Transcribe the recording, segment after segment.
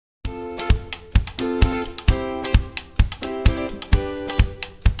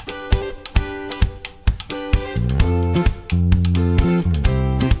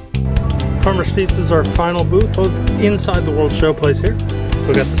next piece is our final booth, both inside the World Showplace here.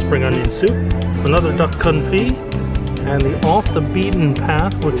 We got the spring onion soup, another duck confit, and the off the beaten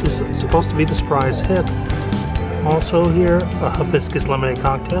path, which is supposed to be the surprise hit. Also here, a hibiscus lemonade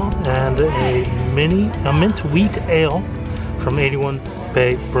cocktail and a mint wheat ale from 81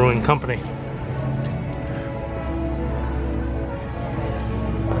 Bay Brewing Company.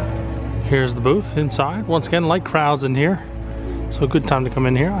 Here's the booth inside. Once again, light crowds in here, so a good time to come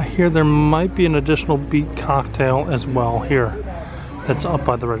in here. I hear there might be an additional beet cocktail as well here that's up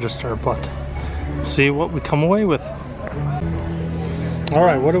by the register, but see what we come away with. All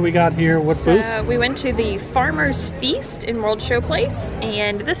right, what do we got here? What booth? We went to the Farmer's Feast in World Showplace,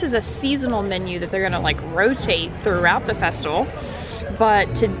 and this is a seasonal menu that they're gonna like rotate throughout the festival.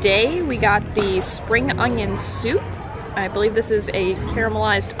 But today we got the spring onion soup. I believe this is a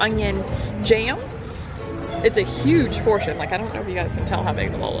caramelized onion jam. It's a huge portion. Like, I don't know if you guys can tell how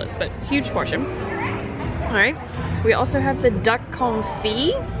big the bowl is, but it's a huge portion. All right, we also have the duck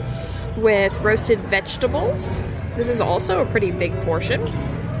confit with roasted vegetables. This is also a pretty big portion.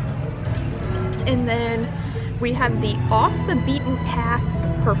 And then we have the off the beaten path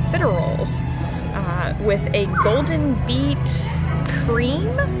profiteroles with a golden beet cream,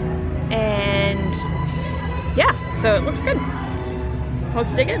 and yeah, so it looks good.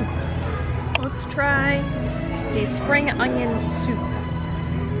 Let's dig in. Let's try the spring onion soup.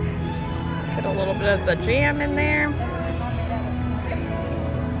 Put a little bit of the jam in there.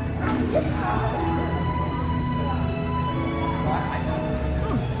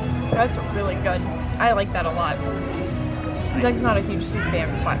 That's really good. I like that a lot. Doug's not a huge soup fan,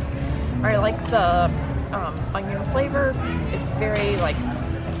 but I like the onion flavor. It's very like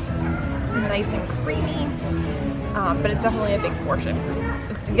nice and creamy, but it's definitely a big portion.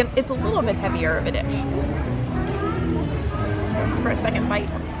 It's a little bit heavier of a dish. For a second bite.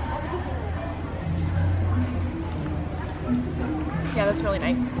 Yeah, that's really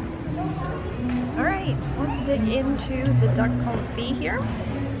nice. All right, let's dig into the duck confit here.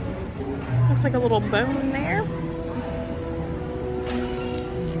 Looks like a little bone there.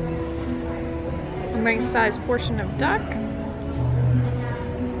 A nice sized portion of duck.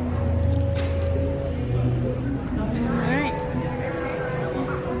 Alright.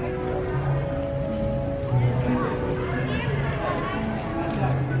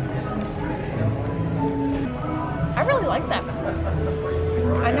 I really like that.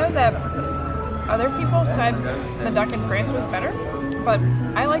 I know that other people said the duck in France was better, but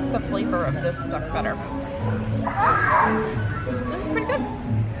I like the flavor of this duck better. This is pretty good.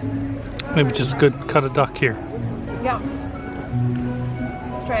 Maybe just a good cut of duck here. Yeah.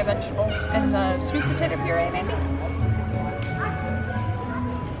 Let's try a vegetable and the sweet potato puree, maybe.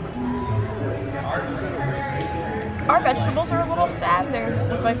 Our vegetables are a little sad. They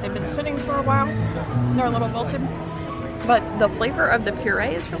look like they've been sitting for a while. They're a little wilted. But the flavor of the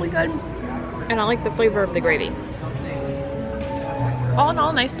puree is really good. And I like the flavor of the gravy. All in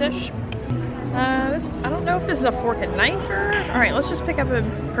all, nice dish. I don't know if this is a fork and knife or... Alright, let's just pick up a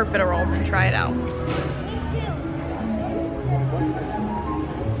profiterole and try it out.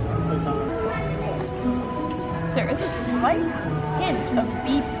 There is a slight hint of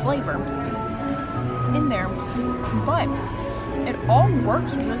beef flavor in there, but it all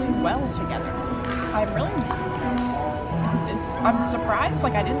works really well together. I'm surprised.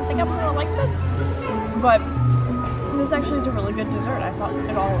 Like, I didn't think I was gonna like this, but this actually is a really good dessert. I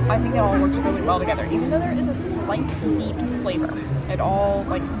think it all works really well together. Even though there is a slight beet flavor, it all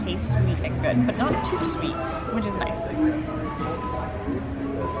like tastes sweet and good, but not too sweet, which is nice.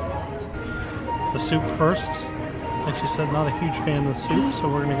 The soup first. Like she said, not a huge fan of the soup, so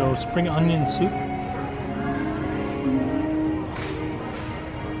we're gonna go spring onion soup.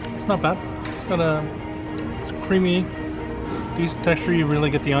 It's not bad. It's creamy, decent texture. You really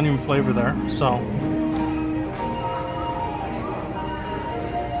get the onion flavor there, so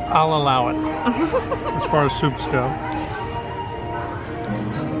I'll allow it as far as soups go.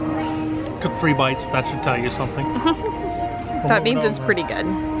 Took 3 bites, that should tell you something. That means it's pretty good.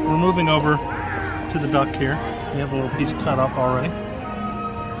 We're moving over to the duck here. We have a little piece cut up already.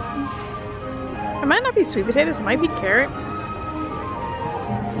 It might not be sweet potatoes, it might be carrot.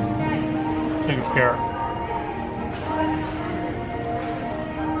 I think it's carrot.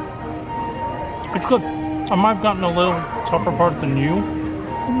 It's good. I might have gotten a little tougher part than you,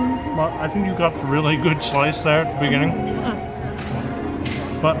 but I think you got a really good slice there at the beginning.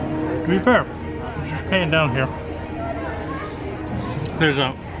 But to be fair, I'm just paying down here.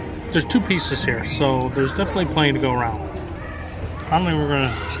 There's 2 pieces here, so there's definitely plenty to go around. I think we're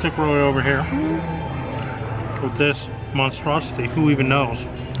gonna stick right over here with this monstrosity. Who even knows?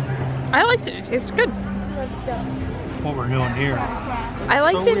 I liked it. It tasted good. What we're doing here. I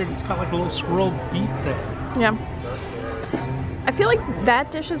liked it. Weird. It's got like a little swirled beet there. Yeah. I feel like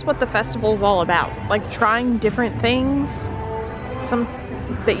that dish is what the festival is all about. Like trying different things, some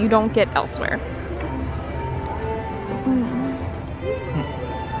that you don't get elsewhere.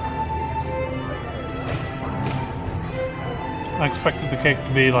 I expected the cake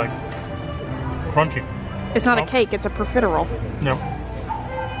to be like crunchy. It's not a cake, it's a profiterole. No.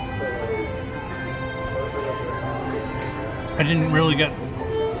 I didn't really get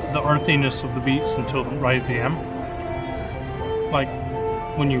the earthiness of the beets until right at the end. Like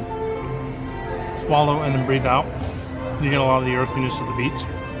when you swallow and then breathe out, you get a lot of the earthiness of the beets.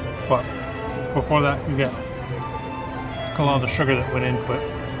 But before that, you get a lot of the sugar that went into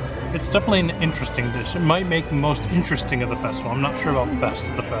it. It's definitely an interesting dish. It might make the most interesting of the festival. I'm not sure about best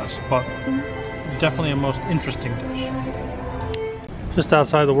of the fest, but definitely a most interesting dish. Just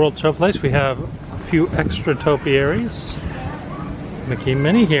outside the World Showplace, we have a few extra topiaries. Mickey and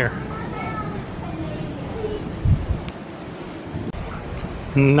Minnie here.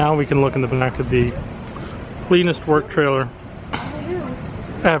 And now we can look in the back of the cleanest work trailer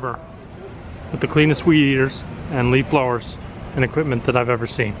ever, with the cleanest weed eaters and leaf blowers and equipment that I've ever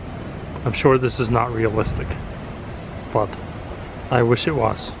seen. I'm sure this is not realistic, but I wish it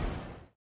was.